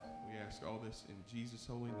ask all this in Jesus'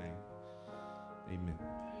 holy name. Amen.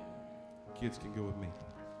 Kids can go with me.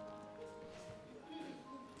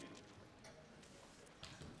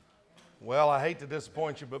 Well, I hate to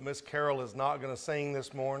disappoint you, but Miss Carol is not going to sing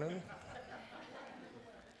this morning.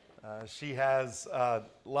 She has,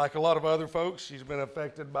 like a lot of other folks, she's been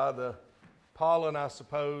affected by the pollen, I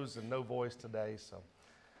suppose, and no voice today.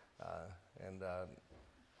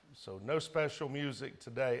 So no special music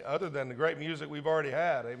today, other than the great music we've already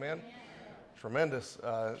had. Amen. Tremendous.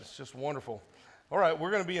 It's just wonderful. All right,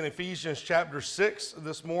 we're going to be in Ephesians chapter 6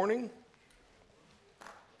 this morning.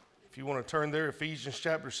 If you want to turn there, Ephesians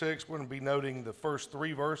chapter 6, we're going to be noting the first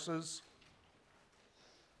 3 verses.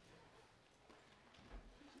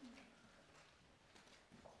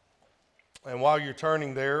 And while you're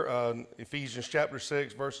turning there, Ephesians chapter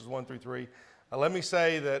 6, verses 1 through 3, let me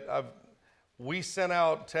say that we sent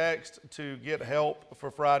out text to get help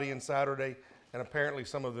for Friday and Saturday, and apparently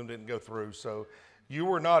some of them didn't go through. So you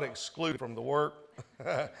were not excluded from the work.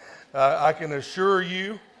 I can assure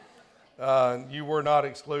you, you were not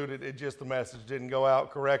excluded. It just the message didn't go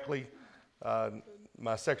out correctly.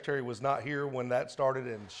 My secretary was not here when that started,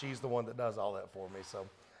 and she's the one that does all that for me. So,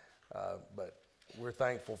 but we're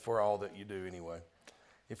thankful for all that you do anyway.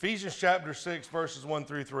 Ephesians chapter 6, verses 1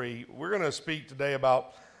 through 3. We're going to speak today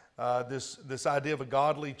about this idea of a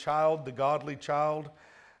godly child, the godly child.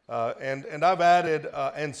 And I've added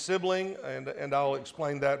and sibling, and I'll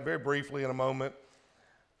explain that very briefly in a moment.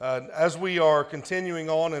 As we are continuing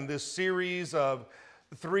on in this series of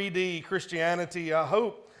 3D Christianity, I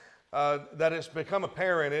hope that it's become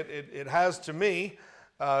apparent. It has to me,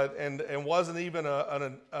 and wasn't even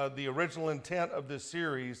the original intent of this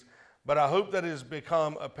series, but I hope that it has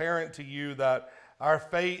become apparent to you that our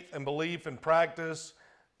faith and belief and practice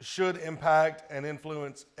should impact and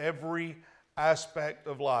influence every aspect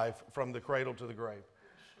of life from the cradle to the grave.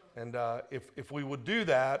 And if we would do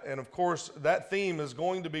that, and of course that theme is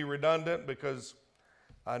going to be redundant because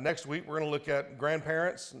next week we're going to look at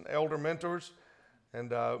grandparents and elder mentors,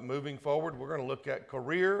 and moving forward we're going to look at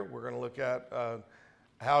career. We're going to look at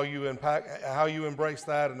how you embrace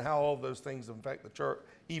that, and how all those things affect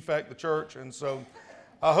the church. And so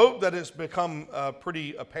I hope that it's become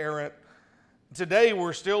pretty apparent. Today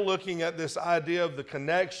we're still looking at this idea of the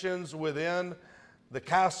connections within the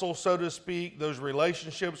castle, so to speak, those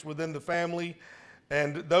relationships within the family,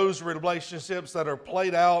 and those relationships that are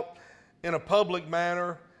played out in a public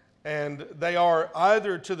manner, and they are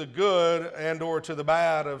either to the good and or to the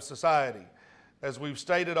bad of society. As we've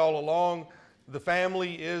stated all along, the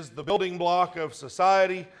family is the building block of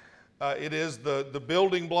society. It is the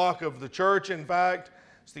building block of the church, in fact.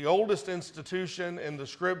 It's the oldest institution in the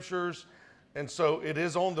scriptures, and so it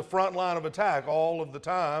is on the front line of attack all of the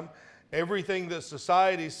time. Everything that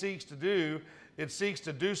society seeks to do, it seeks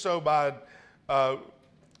to do so by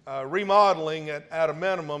remodeling at a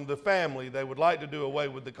minimum the family. They would like to do away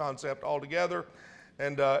with the concept altogether,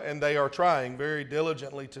 and they are trying very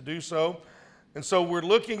diligently to do so. And so we're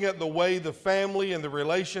looking at the way the family and the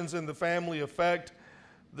relations in the family affect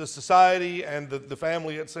the society and the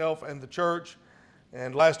family itself and the church.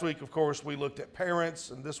 And last week, of course, we looked at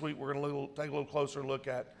parents, and this week we're going to take a little closer look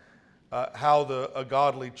at how a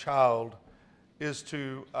godly child is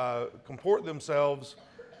to comport themselves.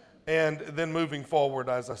 And then moving forward,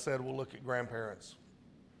 as I said, we'll look at grandparents.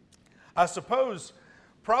 I suppose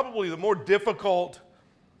probably the more difficult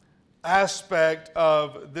aspect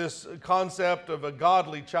of this concept of a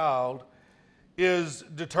godly child is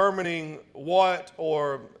determining what,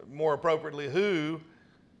 or more appropriately, who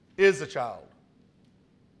is a child.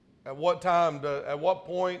 At what time, at what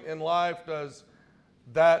point in life does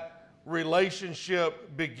that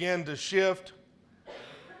relationship begin to shift?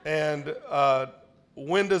 And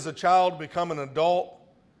when does a child become an adult?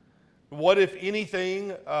 What, if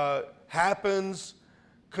anything, happens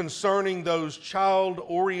concerning those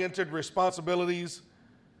child-oriented responsibilities?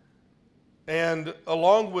 And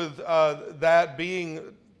along with that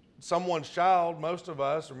being someone's child, most of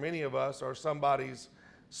us, or many of us, are someone's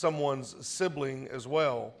sibling as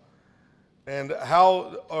well. And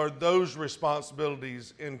how are those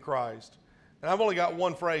responsibilities in Christ? And I've only got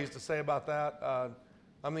one phrase to say about that.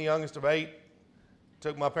 I'm the youngest of 8.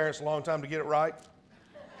 Took my parents a long time to get it right.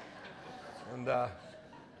 And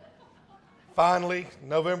finally,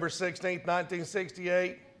 November 16th,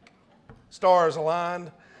 1968, stars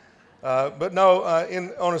aligned. But no,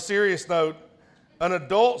 on a serious note, an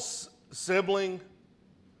adult sibling,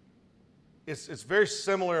 it's very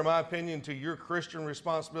similar, in my opinion, to your Christian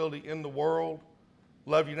responsibility in the world.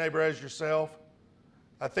 Love your neighbor as yourself.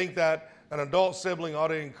 I think that an adult sibling ought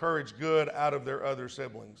to encourage good out of their other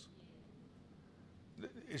siblings.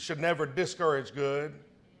 it should never discourage good,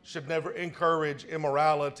 should never encourage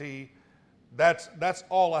immorality. That's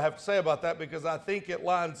all I have to say about that, because I think it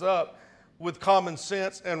lines up with common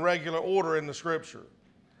sense and regular order in the Scripture.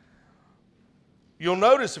 You'll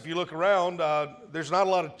notice if you look around, there's not a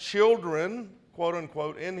lot of children, quote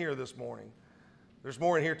unquote, in here this morning. There's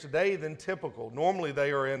more in here today than typical. Normally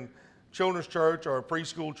they are in children's church or a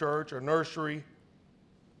preschool church or nursery.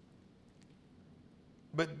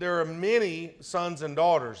 But there are many sons and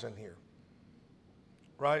daughters in here,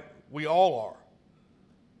 right? We all are.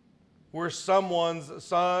 We're someone's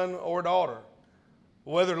son or daughter,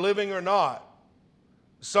 whether living or not.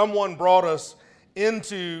 Someone brought us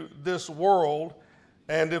into this world,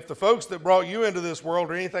 and if the folks that brought you into this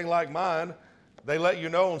world are anything like mine, they let you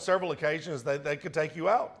know on several occasions that they could take you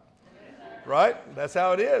out, right? That's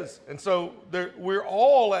how it is. And so we're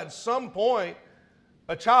all at some point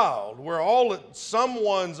a child. We're all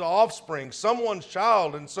someone's offspring, someone's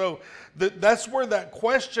child. And so that's where that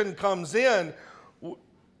question comes in.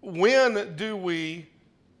 When do we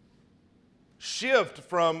shift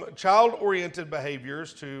from child-oriented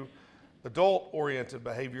behaviors to adult-oriented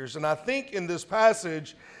behaviors? And I think in this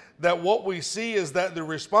passage that what we see is that the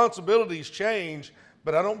responsibilities change,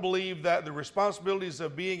 but I don't believe that the responsibilities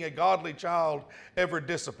of being a godly child ever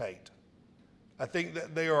dissipate. I think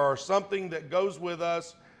that they are something that goes with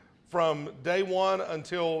us from day one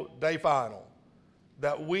until day final,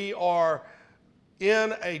 that we are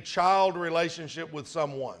in a child relationship with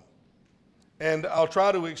someone. And I'll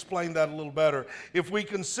try to explain that a little better. If we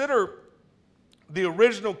consider the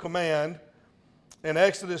original command in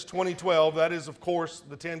Exodus 20:12, that is, of course,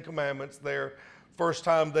 the Ten Commandments there, first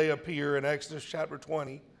time they appear in Exodus chapter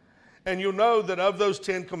 20. And you'll know that of those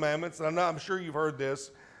 10 commandments, and I'm sure you've heard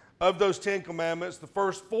this, of those 10 commandments, the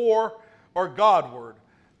first 4 are Godward.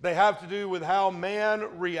 They have to do with how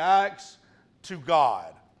man reacts to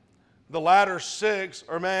God. The latter 6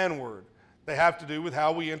 are manward. They have to do with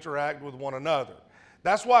how we interact with one another.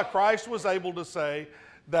 That's why Christ was able to say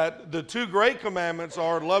that the 2 great commandments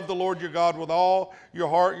are love the Lord your God with all your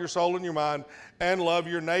heart, your soul, and your mind, and love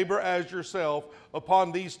your neighbor as yourself.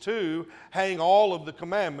 Upon these 2 hang all of the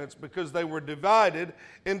commandments, because they were divided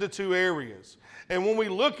into 2 areas. And when we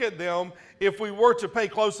look at them, if we were to pay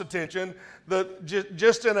close attention,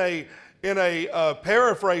 just in a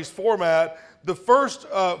paraphrase format, the first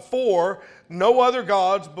 4, no other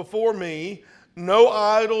gods before me, no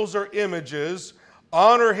idols or images,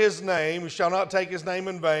 honor his name, you shall not take his name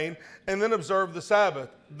in vain, and then observe the Sabbath.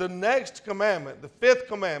 The next commandment, the 5th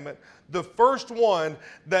commandment, the first one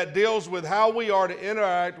that deals with how we are to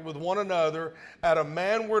interact with one another at a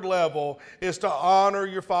manward level, is to honor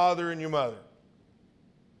your father and your mother.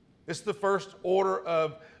 It's the first order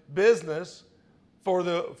of business for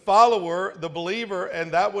the follower, the believer,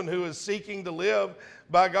 and that one who is seeking to live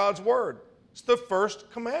by God's word. It's the first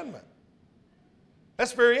commandment.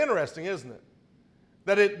 That's very interesting, isn't it?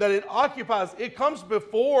 That it occupies, it comes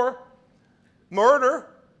before murder,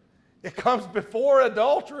 it comes before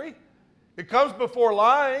adultery, it comes before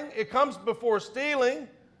lying, it comes before stealing.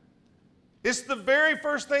 It's the very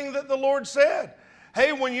first thing that the Lord said.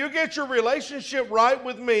 Hey, when you get your relationship right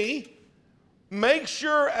with me, make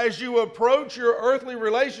sure as you approach your earthly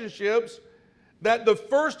relationships that the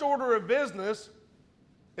first order of business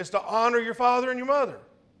is to honor your father and your mother.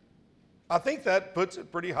 I think that puts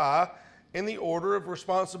it pretty high in the order of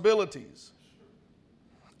responsibilities.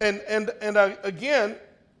 And again,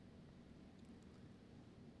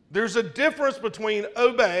 there's a difference between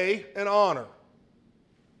obey and honor.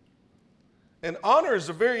 And honor is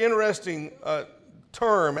a very interesting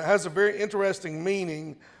term. It has a very interesting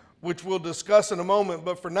meaning, which we'll discuss in a moment.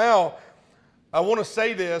 But for now, I want to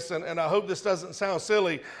say this, and I hope this doesn't sound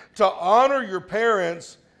silly. To honor your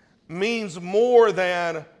parents means more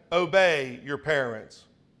than obey your parents.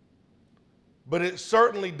 But it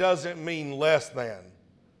certainly doesn't mean less than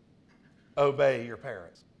obey your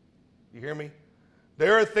parents. You hear me?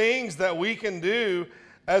 There are things that we can do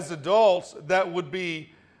as adults that would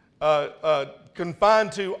be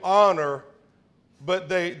confined to honor, but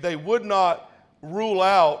they would not rule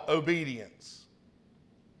out obedience.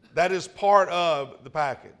 That is part of the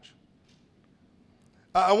package.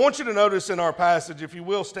 I want you to notice in our passage, if you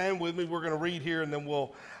will, stand with me. We're going to read here, and then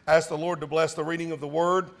we'll ask the Lord to bless the reading of the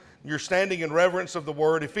Word. You're standing in reverence of the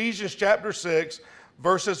Word. Ephesians chapter 6,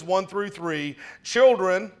 verses 1 through 3.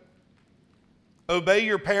 Children, obey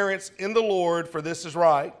your parents in the Lord, for this is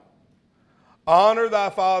right. Honor thy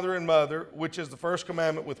father and mother, which is the first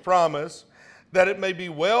commandment with promise, that it may be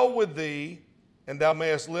well with thee, and thou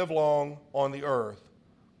mayest live long on the earth.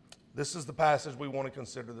 This is the passage we want to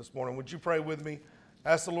consider this morning. Would you pray with me?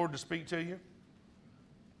 Ask the Lord to speak to you.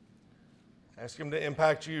 Ask Him to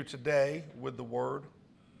impact you today with the Word.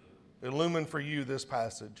 Illumine for you this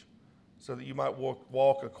passage so that you might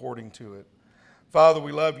walk according to it. Father,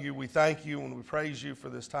 we love you. We thank you and we praise you for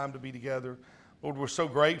this time to be together. Lord, we're so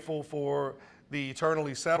grateful for the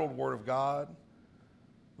eternally settled Word of God.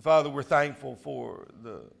 Father, we're thankful for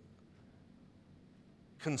the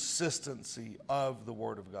consistency of the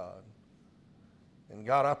Word of God. And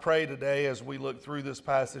God, I pray today as we look through this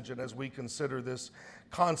passage and as we consider this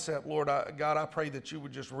concept, Lord, God, I pray that you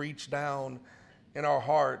would just reach down in our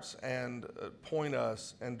hearts and point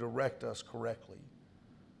us and direct us correctly.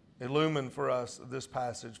 Illumine for us this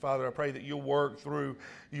passage. Father, I pray that you'll work through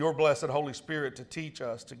your blessed Holy Spirit to teach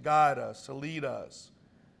us, to guide us, to lead us.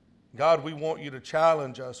 God, we want you to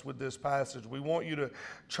challenge us with this passage. We want you to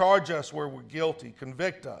charge us where we're guilty,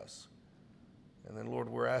 convict us. And then, Lord,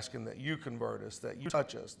 we're asking that you convert us, that you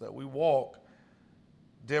touch us, that we walk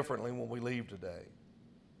differently when we leave today.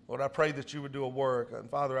 Lord, I pray that you would do a work. And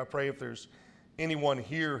Father, I pray if there's anyone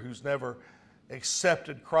here who's never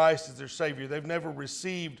accepted Christ as their Savior, they've never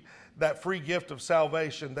received that free gift of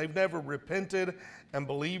salvation, they've never repented and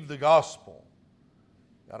believed the gospel,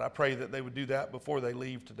 God, I pray that they would do that before they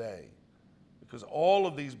leave today, because all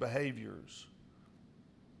of these behaviors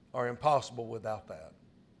are impossible without that.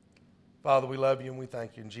 Father, we love you and we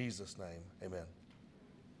thank you in Jesus' name. Amen.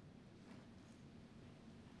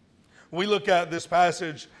 We look at this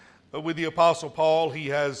passage with the Apostle Paul. He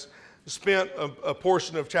has spent a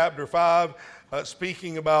portion of chapter 5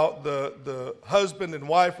 speaking about the husband and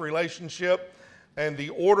wife relationship and the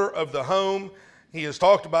order of the home. He has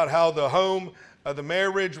talked about how the home, the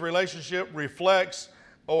marriage relationship reflects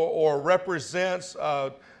or represents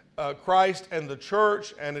Christ and the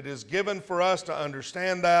church, and it is given for us to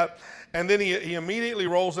understand that. And then he immediately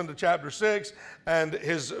rolls into chapter 6, and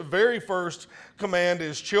his very first command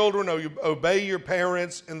is, children, obey your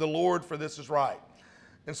parents in the Lord, for this is right.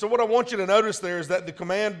 And so what I want you to notice there is that the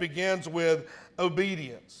command begins with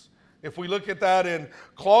obedience. If we look at that in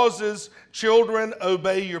clauses, children,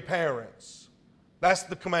 obey your parents. That's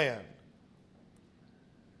the command.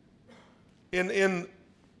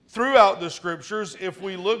 Throughout the scriptures, if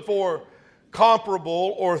we look for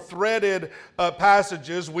comparable or threaded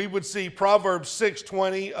passages, we would see Proverbs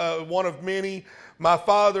 6:20, one of many.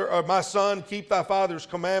 My son, keep thy father's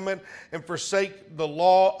commandment and forsake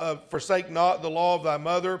not the law of thy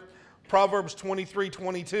mother. Proverbs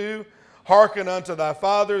 23:22, hearken unto thy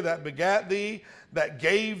father that begat thee, that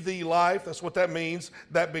gave thee life. That's what that means.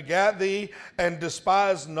 That begat thee, and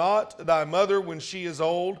despise not thy mother when she is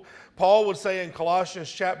old. Paul would say in Colossians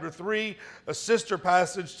chapter 3, a sister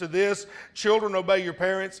passage to this, children, obey your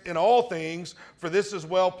parents in all things, for this is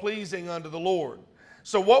well-pleasing unto the Lord.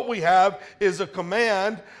 So what we have is a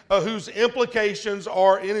command whose implications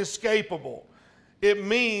are inescapable. It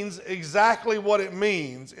means exactly what it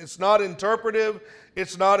means. It's not interpretive.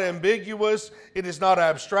 It's not ambiguous. It is not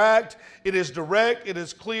abstract. It is direct. It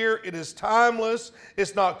is clear. It is timeless.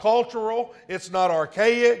 It's not cultural. It's not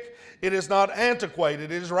archaic. It is not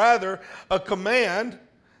antiquated. It is rather a command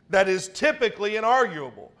that is typically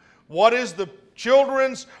inarguable. What is the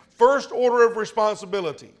children's first order of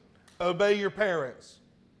responsibility? Obey your parents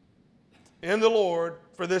in the Lord,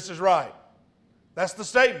 for this is right. That's the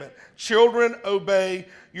statement. Children, obey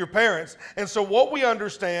your parents. And so what we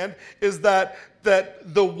understand is that the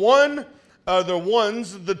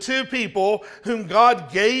two people whom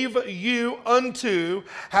God gave you unto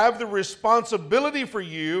have the responsibility for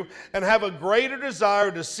you and have a greater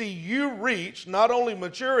desire to see you reach not only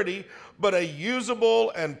maturity, but a usable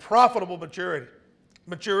and profitable maturity.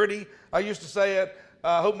 Maturity, I used to say it,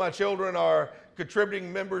 I hope my children are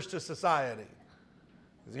contributing members to society.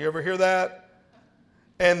 Did you ever hear that?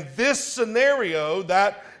 And this scenario,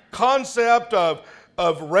 that concept of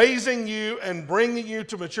raising you and bringing you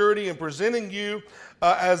to maturity and presenting you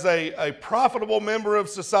as a profitable member of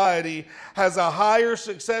society, has a higher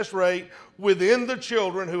success rate within the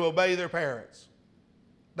children who obey their parents.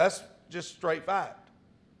 That's just straight fact.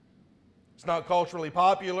 It's not culturally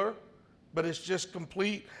popular, but it's just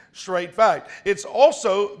complete straight fact. It's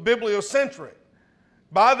also bibliocentric.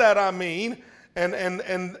 By that I mean,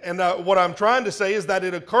 what I'm trying to say is that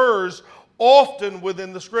it occurs often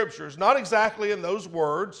within the scriptures, not exactly in those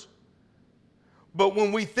words, but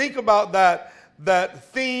when we think about that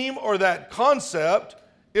theme or that concept,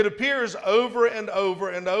 it appears over and over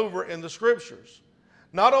and over in the scriptures.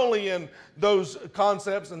 Not only in those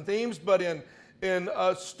concepts and themes, but in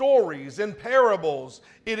stories, in parables.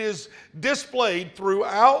 It is displayed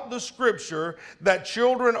throughout the scripture that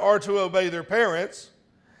children are to obey their parents.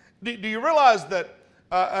 Do you realize that,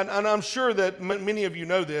 and I'm sure that many of you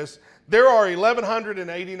know this, There are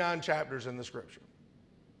 1,189 chapters in the Scripture.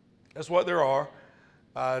 That's what there are.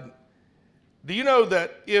 Do you know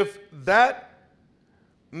that if that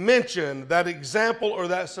mention, that example, or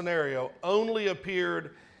that scenario only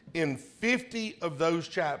appeared in 50 of those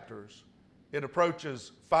chapters, it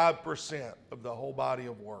approaches 5% of the whole body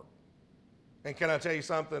of work? And can I tell you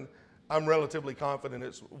something? I'm relatively confident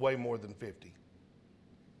it's way more than 50.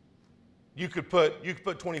 You could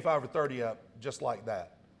put 25 or 30 up just like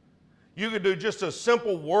that. You could do just a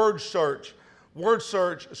simple word search,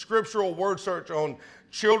 scriptural word search on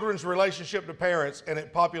children's relationship to parents, and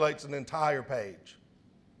it populates an entire page.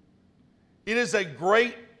 It is a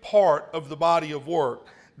great part of the body of work,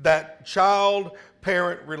 that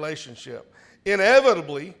child-parent relationship.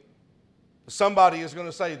 Inevitably, somebody is going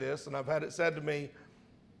to say this, and I've had it said to me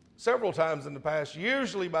several times in the past,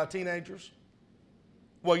 usually by teenagers.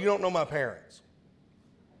 Well, you don't know my parents.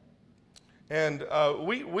 And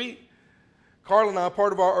Carl and I,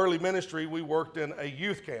 part of our early ministry, we worked in a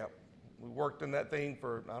youth camp. We worked in that thing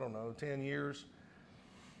for, 10 years,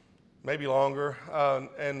 maybe longer.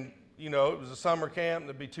 And, it was a summer camp.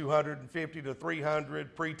 There'd be 250 to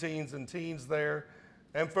 300 preteens and teens there.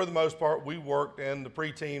 And for the most part, we worked in the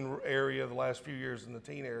preteen area the last few years in the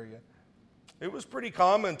teen area. It was pretty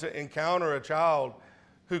common to encounter a child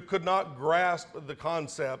who could not grasp the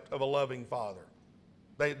concept of a loving father.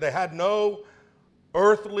 They had no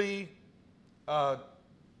earthly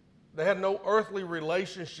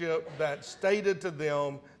relationship that stated to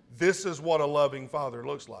them, this is what a loving father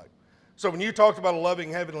looks like. So when you talked about a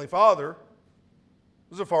loving heavenly father, it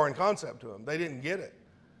was a foreign concept to them. They didn't get it.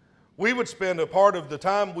 We would spend a part of the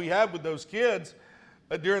time we had with those kids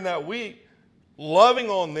during that week loving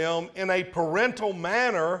on them in a parental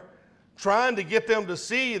manner, trying to get them to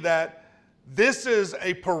see that this is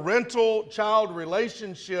a parental-child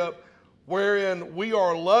relationship wherein we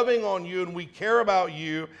are loving on you and we care about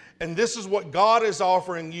you, and this is what God is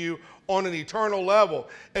offering you on an eternal level.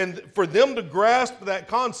 And for them to grasp that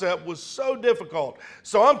concept was so difficult.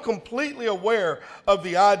 So I'm completely aware of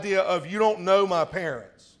the idea of you don't know my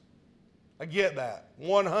parents. I get that,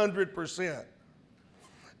 100%.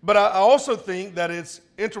 But I also think that it's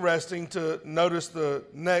interesting to notice the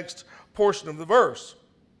next portion of the verse.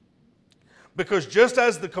 Because just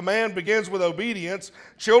as the command begins with obedience,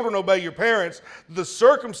 children obey your parents, the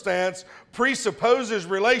circumstance presupposes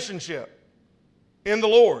relationship in the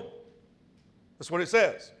Lord. That's what it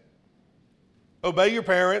says. Obey your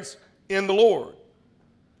parents in the Lord.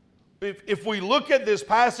 If we look at this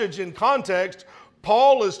passage in context,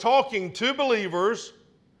 Paul is talking to believers,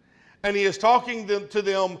 and he is talking to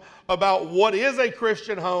them about what is a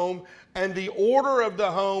Christian home and the order of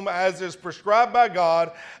the home as is prescribed by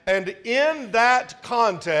God. And in that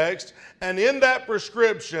context and in that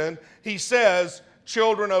prescription, he says,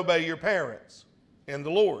 children, obey your parents in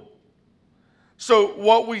the Lord. So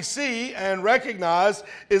what we see and recognize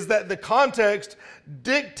is that the context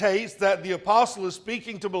dictates that the apostle is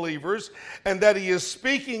speaking to believers and that he is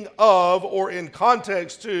speaking of or in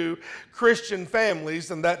context to Christian families.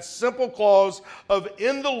 And that simple clause of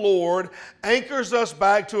in the Lord anchors us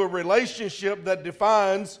back to a relationship that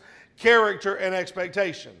defines character and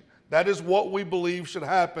expectation. That is what we believe should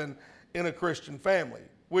happen in a Christian family.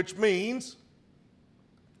 Which means,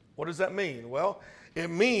 what does that mean? Well, it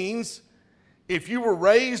means if you were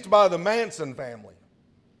raised by the Manson family,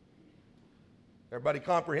 everybody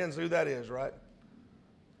comprehends who that is, right?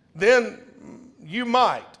 Then you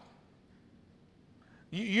might.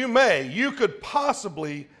 You could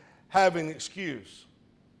possibly have an excuse.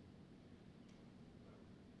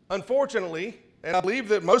 Unfortunately, and I believe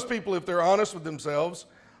that most people, if they're honest with themselves,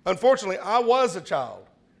 unfortunately, I was a child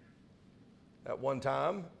at one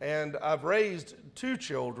time, and I've raised 2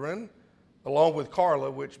 children, along with Carla,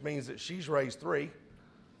 which means that she's raised 3.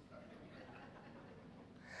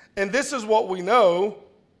 And this is what we know.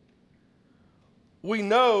 We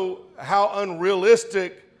know how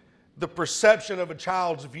unrealistic the perception of a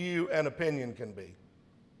child's view and opinion can be.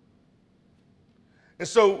 And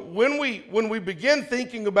so when we begin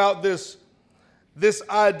thinking about this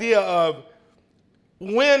idea of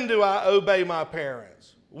when do I obey my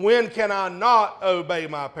parents? When can I not obey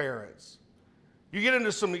my parents? You get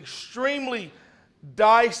into some extremely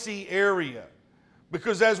dicey area.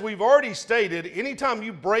 Because as we've already stated, anytime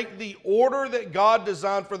you break the order that God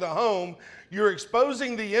designed for the home, you're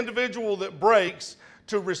exposing the individual that breaks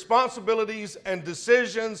to responsibilities and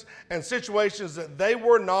decisions and situations that they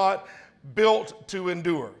were not built to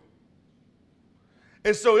endure.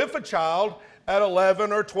 And so if a child at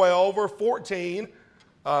 11 or 12 or 14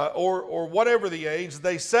 or whatever the age,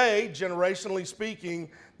 they say, generationally speaking,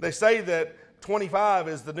 they say that 25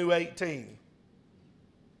 is the new 18.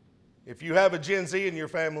 If you have a Gen Z in your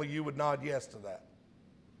family, you would nod yes to that.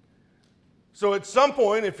 So at some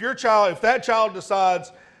point, if that child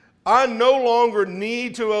decides, I no longer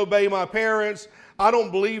need to obey my parents, I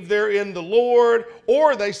don't believe they're in the Lord,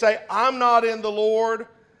 or they say, I'm not in the Lord,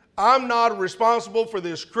 I'm not responsible for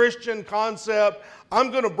this Christian concept,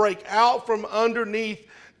 I'm going to break out from underneath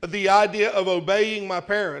the idea of obeying my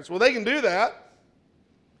parents. Well, they can do that,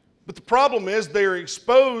 but the problem is they're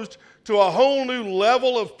exposed to a whole new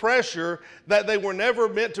level of pressure that they were never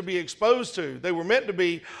meant to be exposed to. They were meant to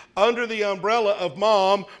be under the umbrella of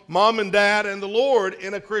mom and dad, and the Lord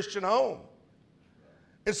in a Christian home.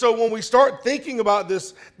 And so when we start thinking about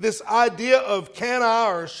this idea of can I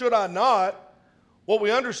or should I not, what we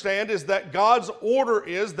understand is that God's order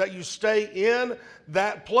is that you stay in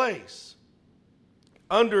that place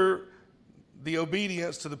under the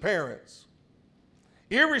obedience to the parents.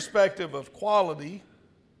 Irrespective of quality,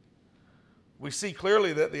 we see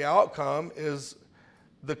clearly that the outcome is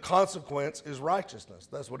the consequence is righteousness.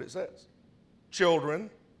 That's what it says.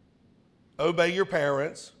 Children, obey your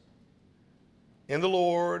parents in the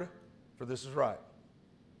Lord, for this is right.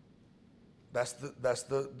 That's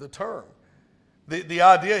the term. The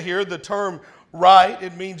idea here, the term right,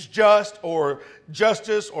 it means just or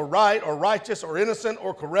justice or right or righteous or innocent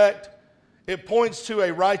or correct. It points to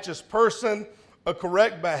a righteous person, a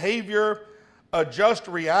correct behavior, a just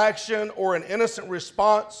reaction, or an innocent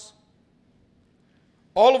response.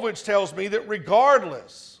 All of which tells me that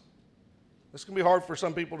regardless, this can be hard for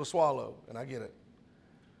some people to swallow, and I get it.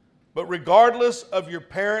 But regardless of your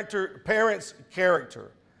parent's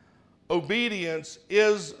character, obedience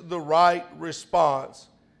is the right response,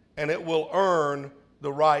 and it will earn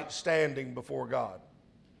the right standing before God.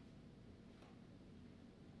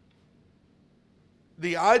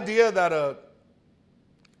 The idea that a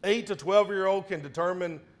 8 to 12-year-old can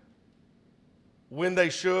determine when they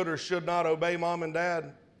should or should not obey mom and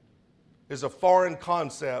dad is a foreign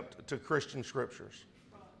concept to Christian scriptures.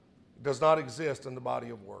 It does not exist in the body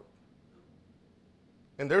of work.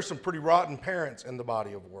 And there's some pretty rotten parents in the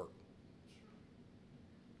body of work.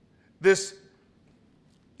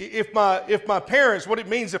 If my parents, what it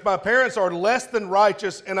means, if my parents are less than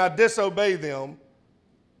righteous and I disobey them,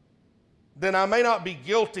 then I may not be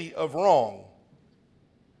guilty of wrong.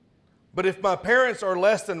 But if my parents are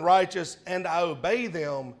less than righteous and I obey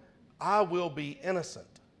them, I will be innocent.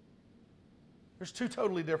 There's two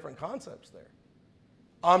totally different concepts there.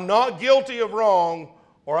 I'm not guilty of wrong,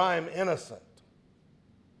 or I am innocent.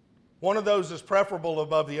 One of those is preferable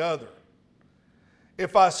above the other.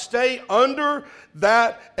 If I stay under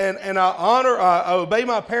that and I obey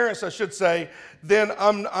my parents, I should say, then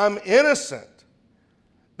I'm innocent.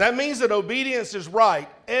 That means that obedience is right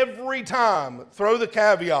every time. Throw the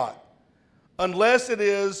caveat. Unless it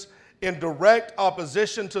is in direct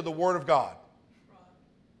opposition to the Word of God.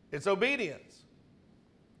 It's obedience.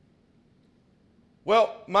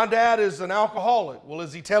 Well, my dad is an alcoholic. Well,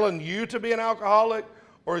 is he telling you to be an alcoholic,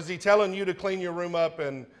 or is he telling you to clean your room up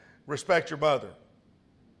and respect your mother?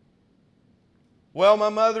 Well, my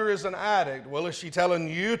mother is an addict. Well, is she telling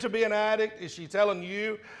you to be an addict? Is she telling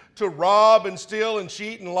you to rob and steal and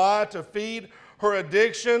cheat and lie to feed her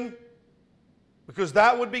addiction? Because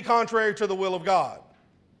that would be contrary to the will of God.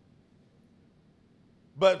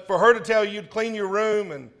 But for her to tell you to clean your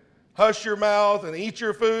room and hush your mouth and eat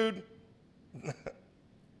your food,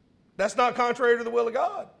 that's not contrary to the will of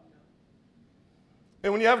God.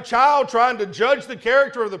 And when you have a child trying to judge the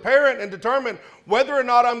character of the parent and determine whether or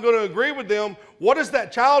not I'm going to agree with them, what is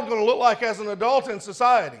that child going to look like as an adult in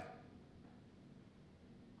society?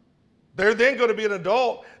 They're then going to be an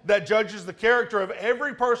adult that judges the character of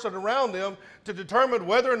every person around them to determine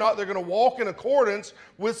whether or not they're going to walk in accordance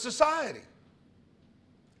with society.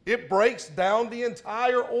 It breaks down the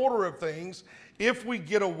entire order of things if we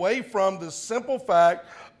get away from the simple fact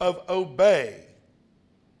of obey.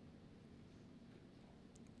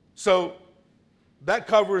 So that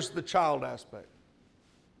covers the child aspect.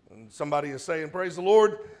 And somebody is saying, praise the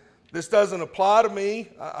Lord, this doesn't apply to me.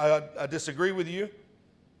 I disagree with you.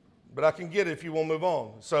 But I can get it if you want to move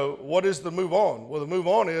on. So what is the move on? Well, the move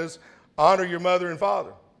on is honor your mother and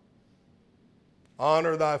father.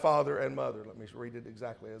 Honor thy father and mother. Let me read it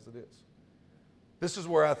exactly as it is. This is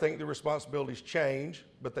where I think the responsibilities change,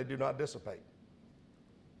 but they do not dissipate.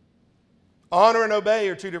 Honor and obey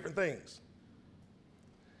are two different things.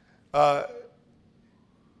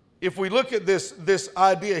 If we look at this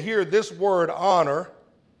idea here, this word honor,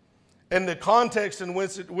 and the context in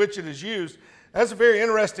which it is used, has a very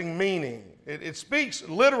interesting meaning. It speaks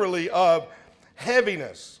literally of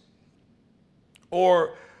heaviness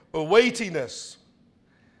or weightiness.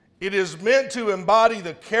 It is meant to embody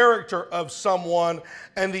the character of someone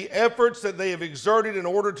and the efforts that they have exerted in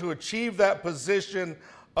order to achieve that position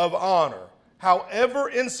of honor. However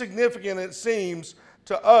insignificant it seems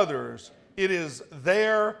to others, it is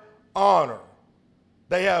their honor.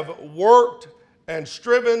 They have worked and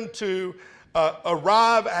striven to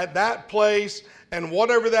arrive at that place, and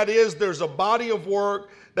whatever that is, there's a body of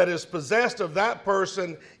work that is possessed of that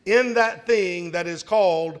person in that thing that is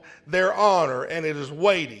called their honor, and it is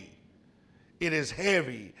weighty. It is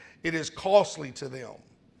heavy. It is costly to them.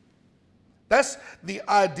 That's the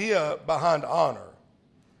idea behind honor.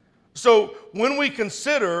 So when we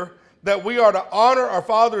consider that we are to honor our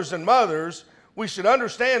fathers and mothers, we should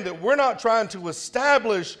understand that we're not trying to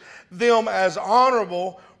establish them as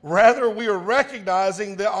honorable. Rather, we are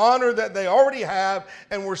recognizing the honor that they already have,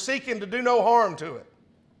 and we're seeking to do no harm to it.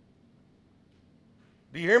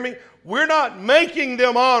 Do you hear me? We're not making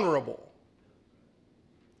them honorable.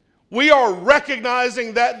 We are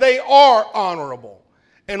recognizing that they are honorable.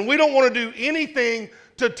 And we don't want to do anything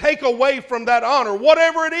to take away from that honor,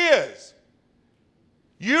 whatever it is.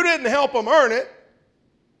 You didn't help them earn it.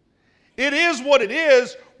 It is what it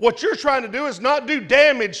is. What you're trying to do is not do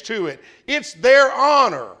damage to it. It's their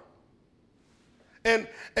honor. And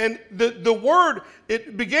the word,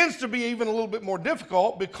 it begins to be even a little bit more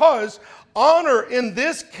difficult, because honor in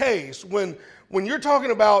this case, when you're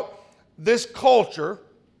talking about this culture,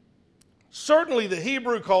 certainly the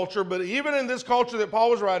Hebrew culture, but even in this culture that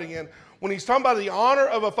Paul was writing in, when he's talking about the honor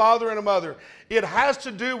of a father and a mother, it has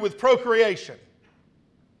to do with procreation.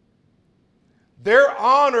 Their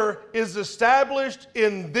honor is established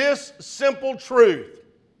in this simple truth: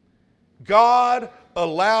 God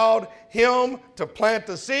allowed him to plant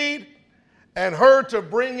the seed and her to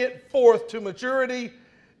bring it forth to maturity.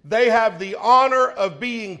 They have the honor of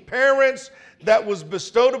being parents that was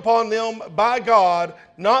bestowed upon them by God,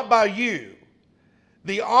 not by you.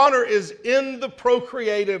 The honor is in the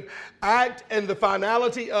procreative act and the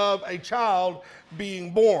finality of a child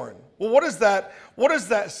being born. Well, what does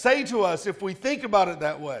that say to us if we think about it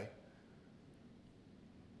that way?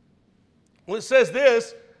 Well, it says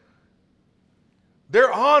this: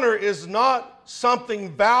 their honor is not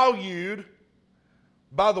something valued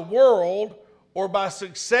by the world or by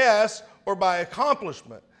success or by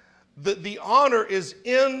accomplishment. The honor is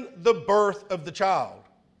in the birth of the child.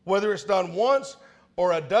 Whether it's done once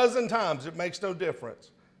or a dozen times, it makes no difference.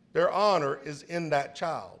 Their honor is in that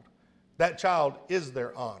child. That child is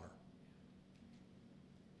their honor.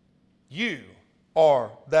 You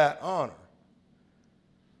are that honor.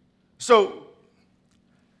 So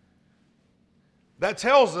that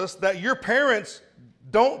tells us that your parents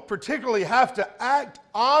don't particularly have to act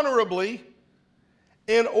honorably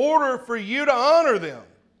in order for you to honor them.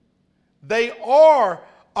 They are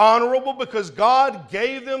honorable because God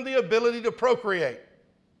gave them the ability to procreate.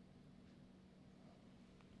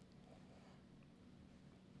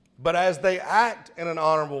 But as they act in an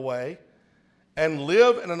honorable way and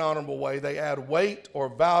live in an honorable way, they add weight or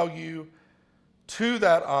value to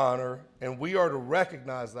that honor, and we are to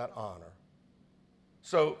recognize that honor.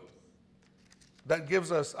 So that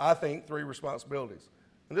gives us, I think, 3 responsibilities.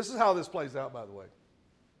 And this is how this plays out, by the way.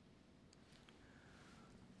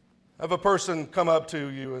 Have a person come up to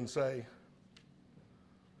you and say,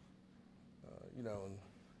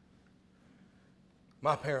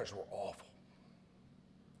 my parents were awful,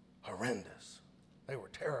 horrendous. They were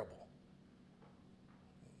terrible.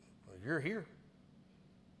 Well, you're here.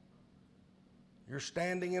 You're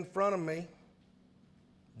standing in front of me,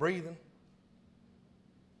 breathing,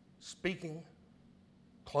 speaking,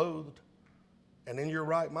 clothed, and in your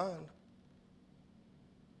right mind.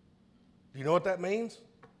 Do you know what that means?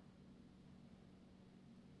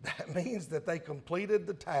 That means that they completed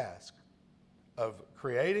the task of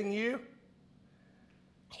creating you,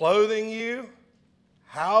 clothing you,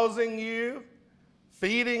 housing you,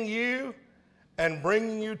 feeding you, and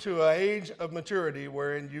bringing you to an age of maturity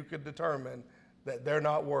wherein you could determine that they're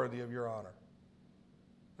not worthy of your honor.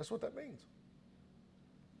 That's what that means.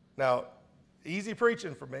 Now, easy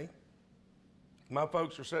preaching for me. My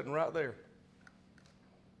folks are sitting right there.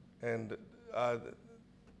 And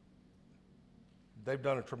they've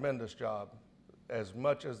done a tremendous job, as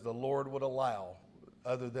much as the Lord would allow,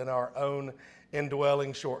 other than our own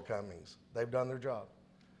indwelling shortcomings. They've done their job.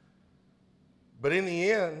 But in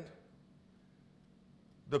the end,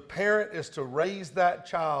 the parent is to raise that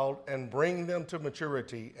child and bring them to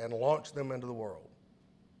maturity and launch them into the world.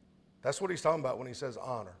 That's what he's talking about when he says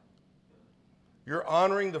honor. You're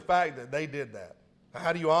honoring the fact that they did that.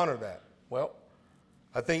 How do you honor that? Well,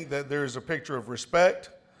 I think that there's a picture of respect.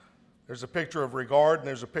 There's a picture of regard and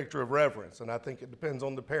there's a picture of reverence, and I think it depends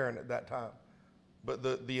on the parent at that time. But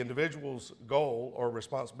the individual's goal or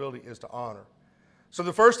responsibility is to honor. So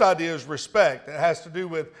the first idea is respect. It has to do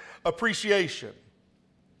with appreciation.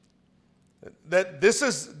 That this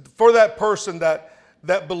is for that person that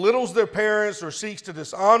belittles their parents or seeks to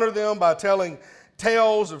dishonor them by telling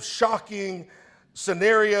tales of shocking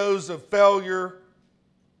scenarios of failure.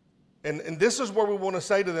 And this is where we want to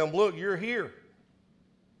say to them, look, you're here.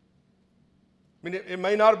 I mean, it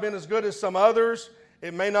may not have been as good as some others.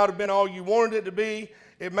 It may not have been all you wanted it to be.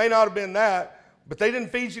 It may not have been that. But they didn't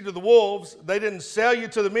feed you to the wolves. They didn't sell you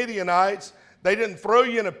to the Midianites. They didn't throw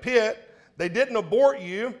you in a pit. They didn't abort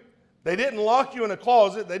you. They didn't lock you in a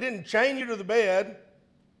closet. They didn't chain you to the bed.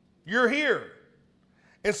 You're here.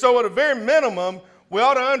 And so at a very minimum, we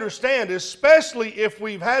ought to understand, especially if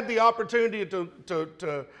we've had the opportunity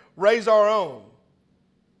to raise our own,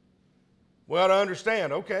 we ought to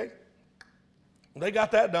understand, okay, they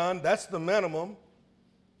got that done. That's the minimum.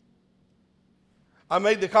 I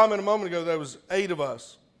made the comment a moment ago, there was 8 of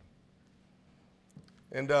us.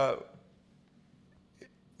 And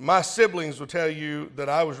my siblings will tell you that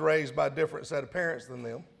I was raised by a different set of parents than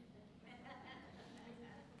them,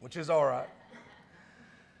 which is all right.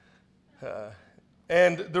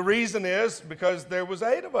 And the reason is because there was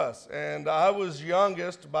 8 of us, and I was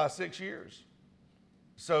youngest by 6 years.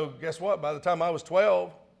 So guess what? By the time I was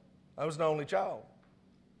 12, I was the only child.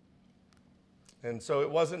 And so it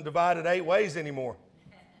wasn't divided 8 ways anymore.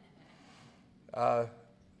 But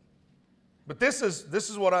this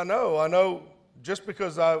is what I know. I know just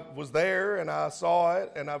because I was there and I saw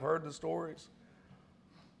it and I've heard the stories.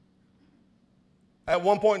 At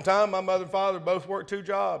one point in time, my mother and father both worked 2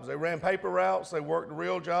 jobs. They ran paper routes. They worked a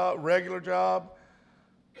real job, regular job.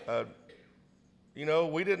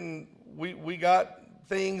 We got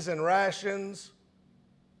things in rations,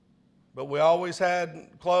 but we always had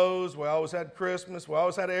clothes. We always had Christmas. We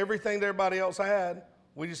always had everything that everybody else had.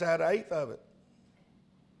 We just had 1/8 of it.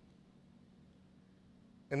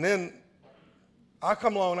 And then I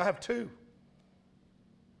come along and I have 2.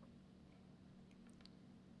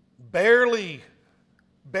 Barely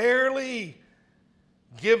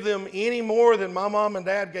give them any more than my mom and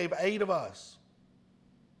dad gave 8 of us.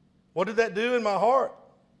 What did that do in my heart?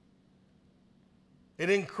 It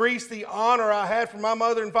increased the honor I had for my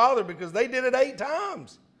mother and father because they did it 8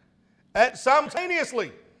 times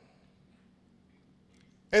simultaneously.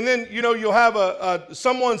 And then, you'll have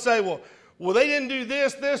someone say, well, they didn't do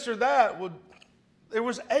this, or that. Well, there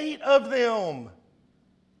was 8 of them.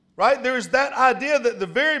 Right? There's that idea that the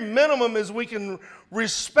very minimum is we can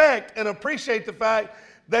respect and appreciate the fact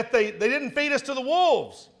that they didn't feed us to the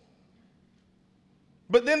wolves.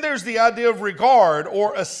 But then there's the idea of regard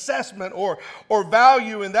or assessment or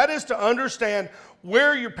value, and that is to understand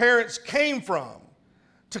where your parents came from,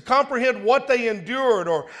 to comprehend what they endured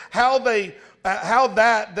or how that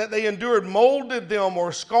they endured molded them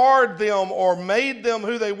or scarred them or made them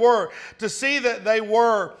who they were, to see that they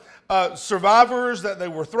were survivors, that they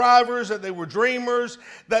were thrivers, that they were dreamers,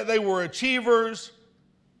 that they were achievers.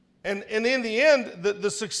 And in the end,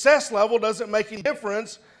 the success level doesn't make any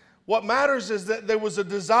difference. What matters is that there was a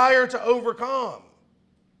desire to overcome.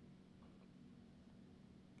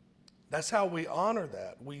 That's how we honor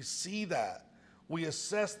that. We see that. We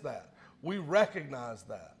assess that. We recognize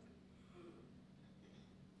that.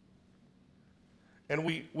 And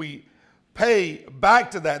we pay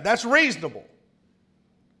back to that. That's reasonable.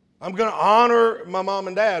 I'm going to honor my mom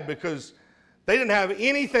and dad because they didn't have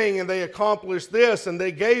anything and they accomplished this and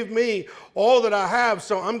they gave me all that I have.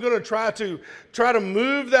 So I'm going to try to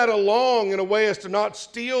move that along in a way as to not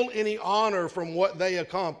steal any honor from what they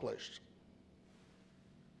accomplished.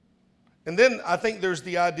 And then I think there's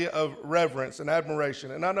the idea of reverence and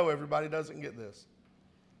admiration. And I know everybody doesn't get this.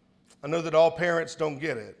 I know that all parents don't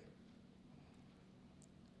get it.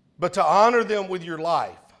 But to honor them with your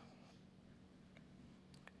life,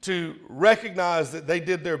 to recognize that they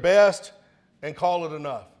did their best and call it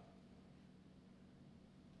enough.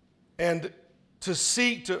 And to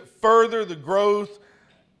seek to further the growth,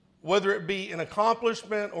 whether it be in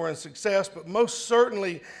accomplishment or in success, but most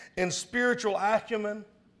certainly in spiritual acumen,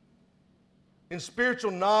 in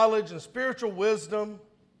spiritual knowledge and spiritual wisdom.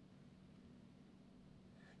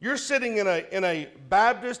 You're sitting in a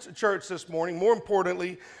Baptist church this morning. More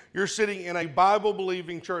importantly, you're sitting in a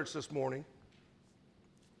Bible-believing church this morning.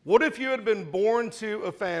 What if you had been born to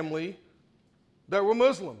a family that were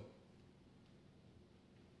Muslim?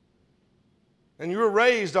 And you were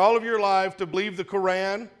raised all of your life to believe the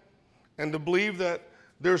Quran and to believe that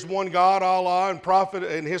there's one God, Allah,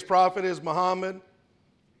 and His prophet is Muhammad.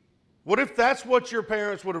 What if that's what your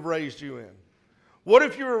parents would have raised you in? What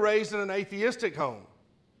if you were raised in an atheistic home?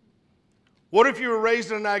 What if you were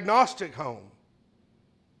raised in an agnostic home?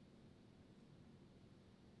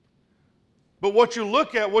 But what you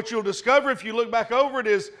look at, what you'll discover if you look back over it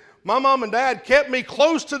is, my mom and dad kept me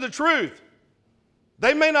close to the truth.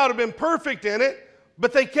 They may not have been perfect in it,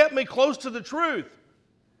 but they kept me close to the truth.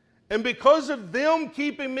 And because of them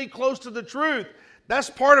keeping me close to the truth, that's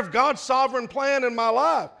part of God's sovereign plan in my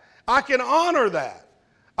life. I can honor that.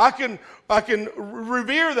 I can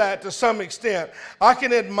revere that to some extent. I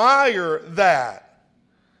can admire that.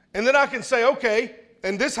 And then I can say, okay,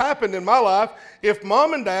 and this happened in my life, if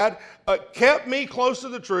mom and dad kept me close to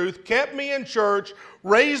the truth, kept me in church,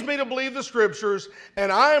 raised me to believe the scriptures,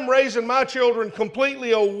 and I am raising my children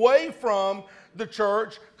completely away from the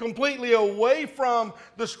church, completely away from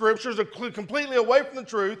the scriptures, completely away from the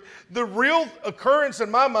truth, the real occurrence in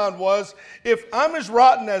my mind was, if I'm as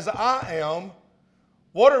rotten as I am,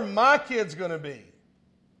 what are my kids going to be?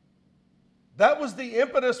 That was the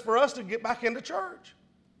impetus for us to get back into church.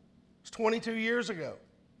 It's 22 years ago.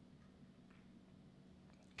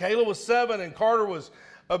 Kayla was 7 and Carter was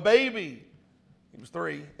a baby. He was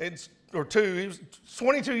 3 or 2. He was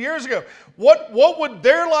 22 years ago. What would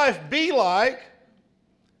their life be like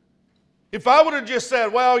if I would have just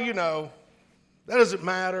said, well, you know, that doesn't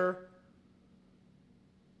matter.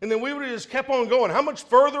 And then we would have just kept on going. How much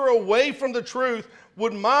further away from the truth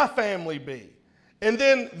would my family be? And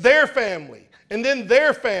then their family. And then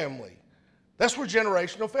their family. That's where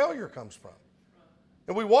generational failure comes from.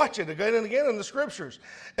 And we watch it again and again in the scriptures.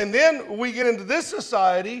 And then we get into this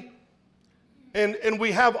society and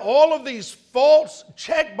we have all of these false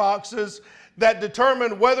check boxes that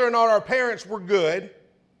determine whether or not our parents were good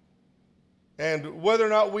and whether or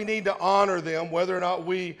not we need to honor them, whether or not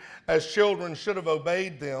we as children should have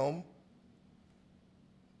obeyed them.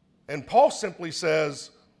 And Paul simply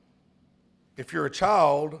says, if you're a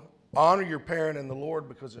child, honor your parent in the Lord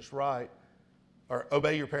because it's right. Or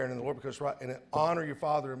obey your parent in the Lord because it's right, and honor your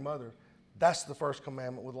father and mother. That's the first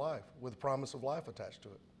commandment with life, with the promise of life attached to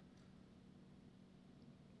it.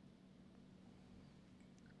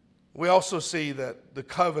 We also see that the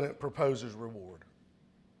covenant proposes reward.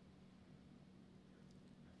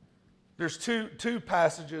 There's two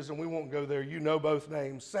passages, and we won't go there. You know both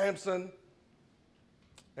names, Samson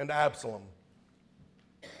and Absalom.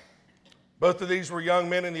 Both of these were young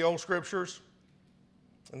men in the Old Scriptures,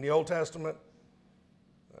 in the Old Testament.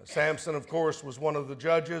 Samson, of course, was one of the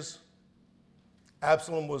judges.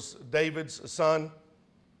 Absalom was David's son.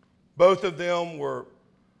 Both of them were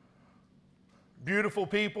beautiful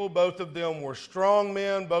people. Both of them were strong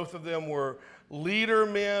men. Both of them were leader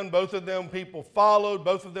men. Both of them people followed.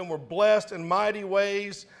 Both of them were blessed in mighty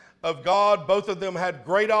ways of God. Both of them had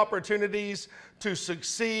great opportunities to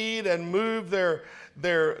succeed and move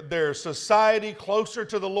their society closer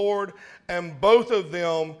to the Lord. And both of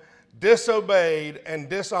them disobeyed and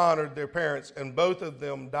dishonored their parents, and both of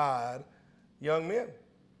them died young men.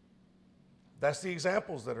 That's the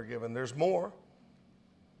examples that are given. There's more.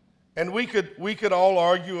 And we could all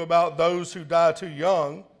argue about those who die too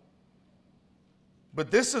young, but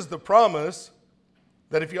this is the promise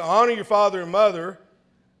that if you honor your father and mother,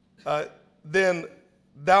 then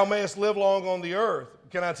thou mayest live long on the earth.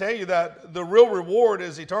 Can I tell you that the real reward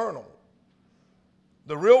is eternal?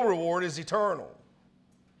 The real reward is eternal.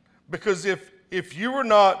 Because if you were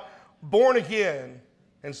not born again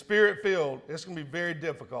and spirit-filled, it's going to be very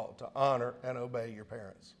difficult to honor and obey your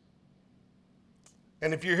parents.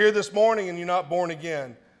 And if you're here this morning and you're not born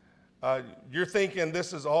again, you're thinking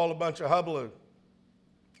this is all a bunch of hubbub.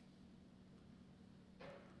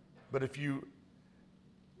 But if you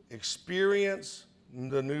experience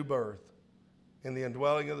the new birth in the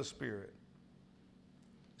indwelling of the Spirit,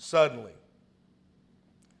 suddenly,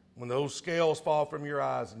 when those scales fall from your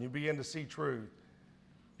eyes and you begin to see truth,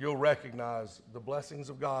 you'll recognize the blessings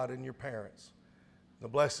of God in your parents, the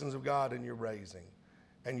blessings of God in your raising,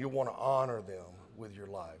 and you'll want to honor them with your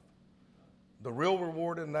life. The real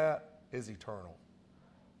reward in that is eternal.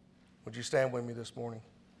 Would you stand with me this morning?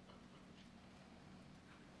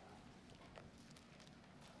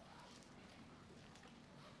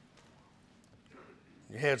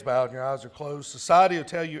 Your head's bowed and your eyes are closed. Society will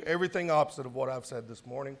tell you everything opposite of what I've said this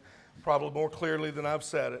morning, probably more clearly than I've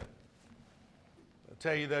said it. They'll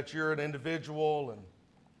tell you that you're an individual and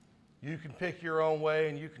you can pick your own way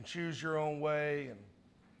and you can choose your own way. And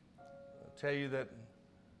they'll tell you that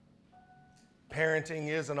parenting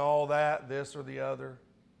isn't all that, this or the other.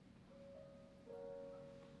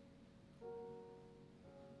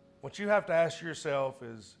 What you have to ask yourself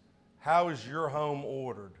is, how is your home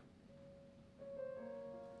ordered?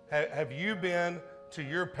 Have you been to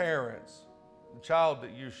your parents the child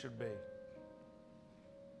that you should be?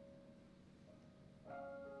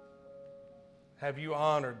 Have you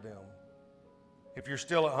honored them? If you're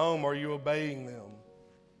still at home, are you obeying them?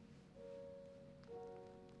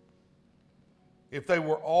 If they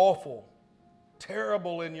were awful,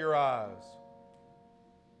 terrible in your eyes,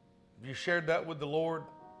 have you shared that with the Lord?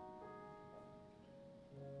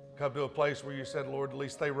 Come to a place where you said, Lord, at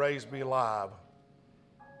least they raised me alive.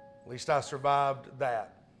 At least I survived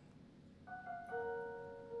that.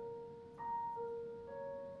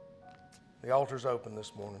 The altar's open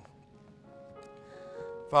this morning.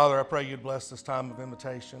 Father, I pray you'd bless this time of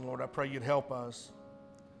invitation. Lord, I pray you'd help us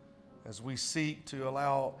as we seek to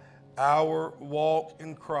allow our walk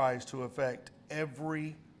in Christ to affect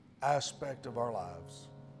every aspect of our lives.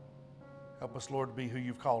 Help us, Lord, to be who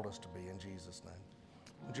you've called us to be in Jesus' name.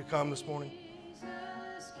 Would you come this morning?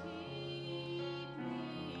 Jesus, King.